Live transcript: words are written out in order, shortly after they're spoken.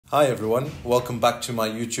Hi everyone, welcome back to my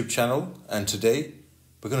YouTube channel, and today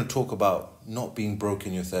we're going to talk about not being broke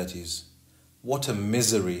in your 30s. What a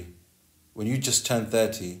misery when you just turned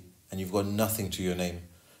 30 and you've got nothing to your name.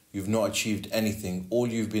 You've not achieved anything. All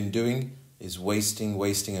you've been doing is wasting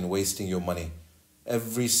your money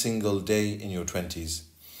every single day in your 20s.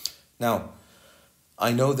 Now,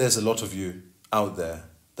 I know there's a lot of you out there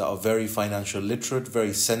that are very financial literate,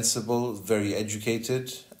 very sensible, very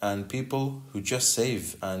educated, and people who just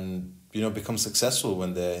save and become successful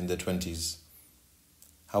when they're in their 20s.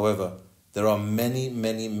 However, there are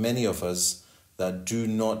many of us that do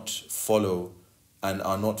not follow and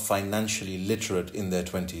are not financially literate in their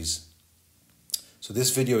 20s. So this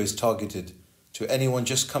video is targeted to anyone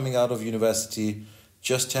just coming out of university,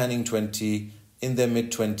 just turning 20, in their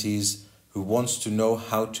mid-20s, who wants to know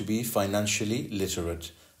how to be financially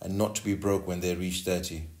literate and not to be broke when they reach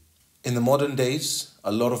 30. In the modern days,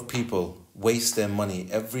 a lot of people waste their money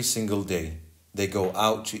every single day. They go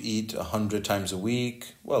out to eat 100 times a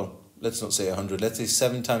week. Well, let's not say 100, let's say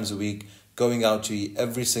 7 times a week, going out to eat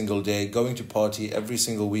every single day, going to party every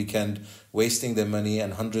single weekend, wasting their money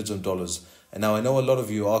and hundreds of dollars. And now I know a lot of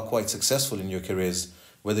you are quite successful in your careers,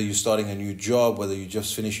 whether you're starting a new job, whether you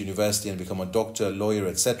just finish university and become a doctor, lawyer,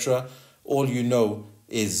 etc. All you know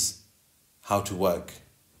is how to work.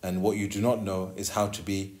 And what you do not know is how to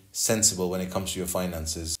be sensible when it comes to your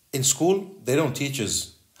finances. In school, they don't teach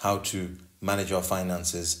us how to manage our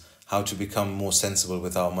finances, how to become more sensible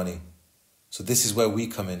with our money. So this is where we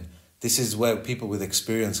come in. This is where people with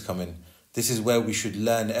experience come in. This is where we should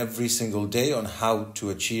learn every single day on how to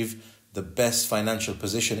achieve the best financial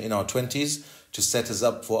position in our 20s to set us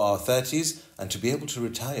up for our 30s and to be able to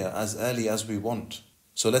retire as early as we want.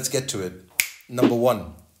 So let's get to it. Number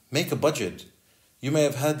 1, make a budget. You may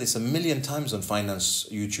have heard this a million times on finance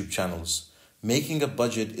YouTube channels. Making a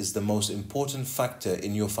budget is the most important factor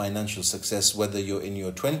in your financial success, whether you're in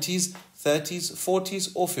your 20s, 30s,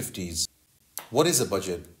 40s, or 50s. What is a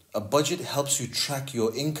budget? A budget helps you track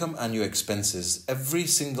your income and your expenses. Every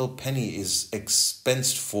single penny is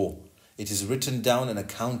expensed for. It is written down and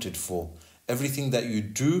accounted for. Everything that you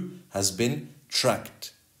do has been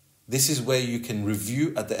tracked. This is where you can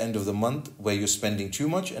review at the end of the month where you're spending too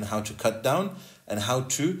much and how to cut down and how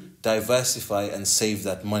to diversify and save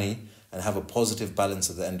that money and have a positive balance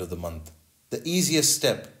at the end of the month. The easiest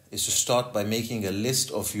step is to start by making a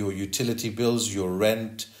list of your utility bills, your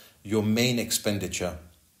rent, your main expenditure,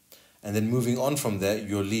 and then moving on from there,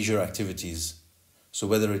 your leisure activities. So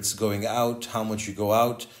whether it's going out, how much you go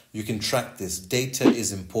out, you can track this. Data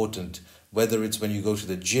is important. Whether it's when you go to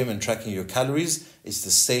the gym and tracking your calories, it's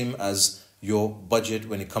the same as your budget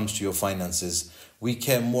when it comes to your finances. We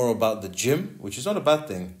care more about the gym, which is not a bad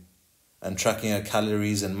thing, and tracking our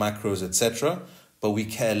calories and macros, etc. But we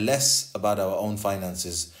care less about our own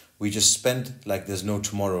finances. We just spend like there's no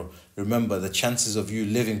tomorrow. Remember, the chances of you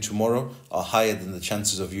living tomorrow are higher than the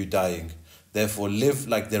chances of you dying. Therefore, live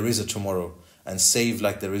like there is a tomorrow and save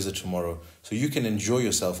like there is a tomorrow so you can enjoy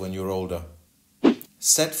yourself when you're older.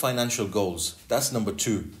 Set financial goals. That's number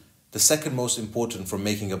 2. The second most important from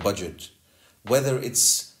making a budget. Whether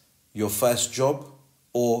it's your first job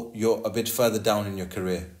or you're a bit further down in your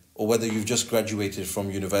career, or whether you've just graduated from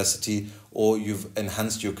university or you've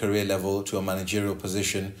enhanced your career level to a managerial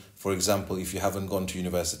position, for example, if you haven't gone to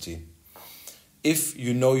university. If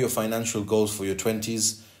you know your financial goals for your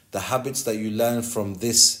 20s, the habits that you learn from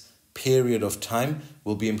this period of time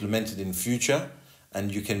will be implemented in future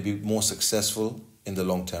and you can be more successful in the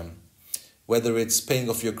long term. Whether it's paying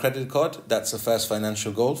off your credit card, that's a first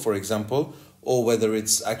financial goal, for example, or whether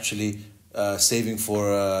it's actually saving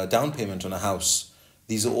for a down payment on a house.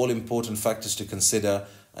 These are all important factors to consider,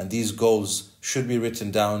 and these goals should be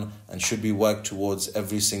written down and should be worked towards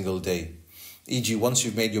every single day. E.g., once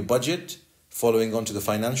you've made your budget, following on to the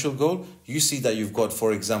financial goal, you see that you've got,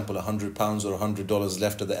 for example, £100 or $100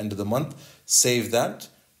 left at the end of the month. Save that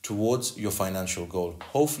towards your financial goal.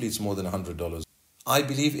 Hopefully it's more than $100. I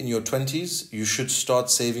believe in your 20s, you should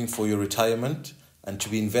start saving for your retirement and to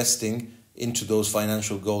be investing into those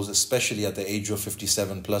financial goals, especially at the age of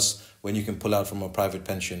 57 plus, when you can pull out from a private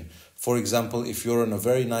pension. For example, if you're on a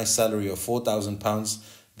very nice salary of £4,000,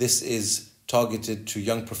 this is targeted to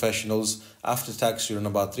young professionals. After tax, you're on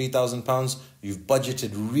about £3,000. You've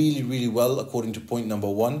budgeted really well according to point number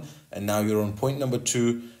 1, and now you're on point number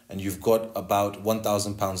 2, and you've got about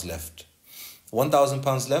 £1,000 left.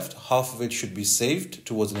 £1,000 left, half of it should be saved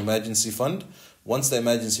towards an emergency fund. Once the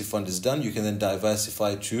emergency fund is done, you can then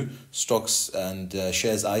diversify to stocks and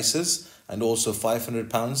shares ISAs, and also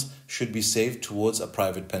 £500 should be saved towards a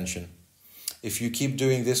private pension. If you keep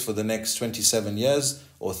doing this for the next 27 years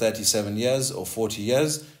or 37 years or 40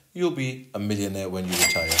 years, you'll be a millionaire when you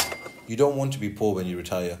retire. You don't want to be poor when you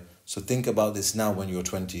retire. So think about this now when you're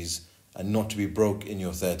 20s and not to be broke in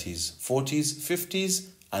your 30s, 40s, 50s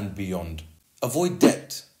and beyond. Avoid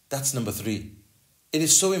debt. That's number 3. It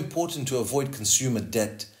is so important to avoid consumer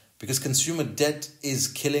debt because consumer debt is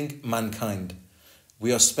killing mankind.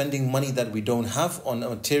 We are spending money that we don't have on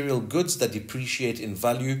material goods that depreciate in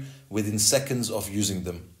value within seconds of using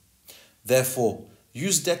them. Therefore,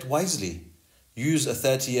 use debt wisely. Use a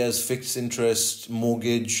 30 years fixed interest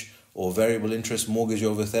mortgage or variable interest mortgage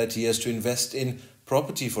over 30 years to invest in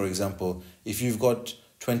property, for example. If you've got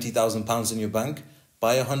 £20,000 in your bank,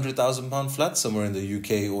 buy a £100,000 flat somewhere in the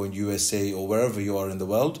UK or in USA or wherever you are in the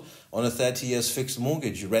world on a 30 years fixed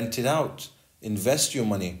mortgage. Rent it out. Invest your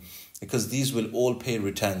money because these will all pay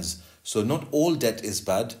returns. So not all debt is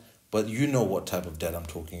bad, but you know what type of debt I'm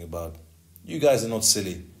talking about. You guys are not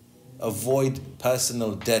silly. Avoid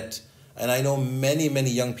personal debt. And I know many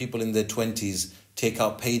young people in their 20s take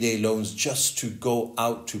out payday loans just to go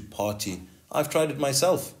out to party. I've tried it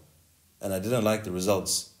myself and I didn't like the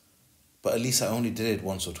results. But at least I only did it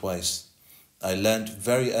once or twice. I learned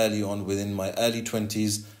very early on within my early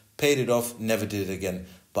 20s, paid it off, never did it again.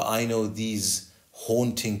 But I know these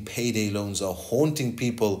haunting payday loans are haunting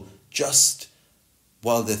people just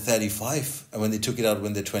while they're 35 and when they took it out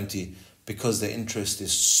when they're 20 because their interest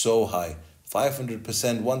is so high. 500%,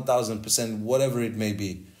 1000%, whatever it may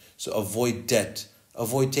be. So avoid debt.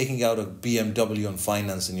 Avoid taking out a BMW on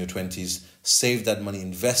finance in your 20s. Save that money,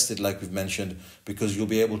 invest it like we've mentioned, because you'll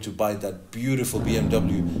be able to buy that beautiful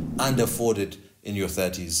BMW and afford it in your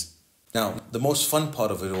 30s. Now, the most fun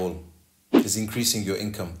part of it all is increasing your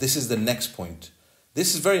income. This is the next point.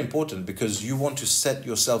 This is very important because you want to set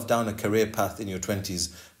yourself down a career path in your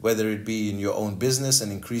 20s, whether it be in your own business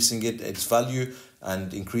and increasing its value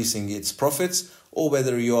and increasing its profits, or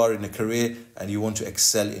whether you are in a career and you want to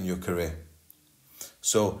excel in your career.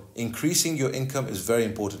 So increasing your income is very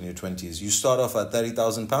important in your 20s. You start off at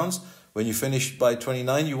 £30,000. When you finish by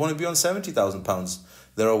 29, you want to be on £70,000.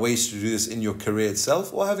 There are ways to do this in your career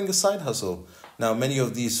itself or having a side hustle. Now, many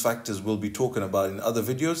of these factors we'll be talking about in other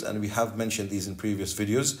videos, and we have mentioned these in previous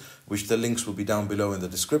videos, which the links will be down below in the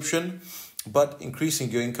description. But increasing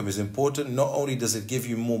your income is important. Not only does it give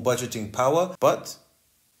you more budgeting power, but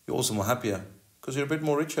you're also more happier because you're a bit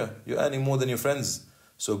more richer. You're earning more than your friends.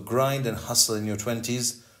 So grind and hustle in your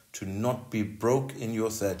 20s to not be broke in your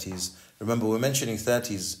 30s. Remember, we're mentioning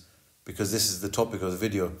 30s because this is the topic of the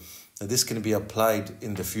video. Now, this can be applied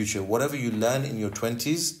in the future. Whatever you learn in your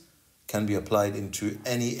 20s can be applied into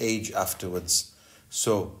any age afterwards.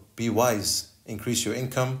 So be wise, increase your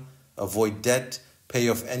income, avoid debt, pay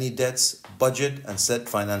off any debts, budget and set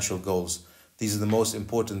financial goals. These are the most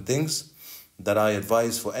important things that I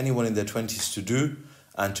advise for anyone in their 20s to do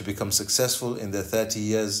and to become successful in their 30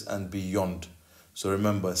 years and beyond. So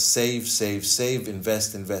remember, save, save, save,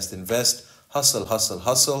 invest, invest, invest, hustle, hustle,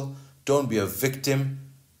 hustle. Don't be a victim.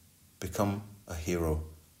 Become a hero.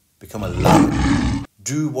 Become a lion.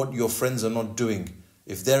 Do what your friends are not doing.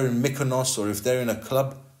 If they're in Mykonos or if they're in a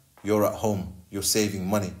club, you're at home. You're saving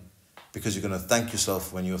money because you're going to thank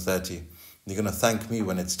yourself when you're 30. You're going to thank me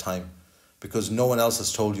when it's time because no one else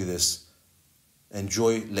has told you this.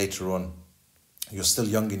 Enjoy later on. You're still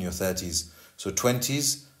young in your 30s. So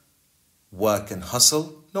 20s, work and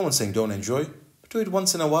hustle. No one's saying don't enjoy, but do it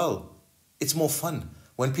once in a while. It's more fun.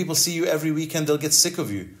 When people see you every weekend, they'll get sick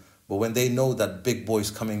of you. But when they know that big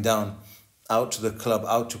boy's coming down, out to the club,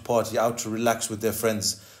 out to party, out to relax with their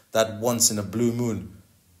friends, that once in a blue moon,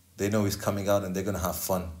 they know he's coming out and they're going to have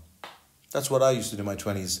fun. That's what I used to do in my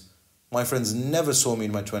 20s. My friends never saw me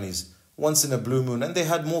in my 20s. Once in a blue moon, and they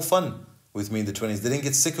had more fun with me in the 20s. They didn't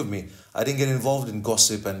get sick of me. I didn't get involved in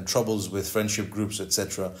gossip and troubles with friendship groups,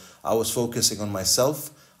 etc. I was focusing on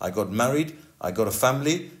myself. I got married, I got a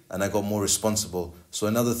family, and I got more responsible. So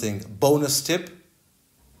another thing, bonus tip,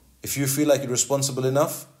 if you feel like you're responsible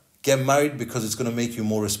enough, get married because it's going to make you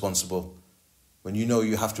more responsible. When you know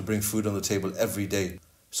you have to bring food on the table every day.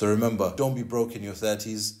 So remember, don't be broke in your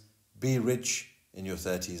 30s. Be rich in your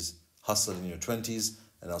 30s. Hustle in your 20s.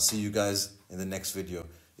 And I'll see you guys in the next video.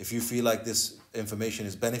 If you feel like this information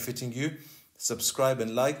is benefiting you, subscribe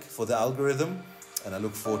and like for the algorithm. And I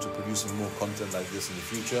look forward to producing more content like this in the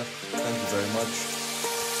future. Thank you very much.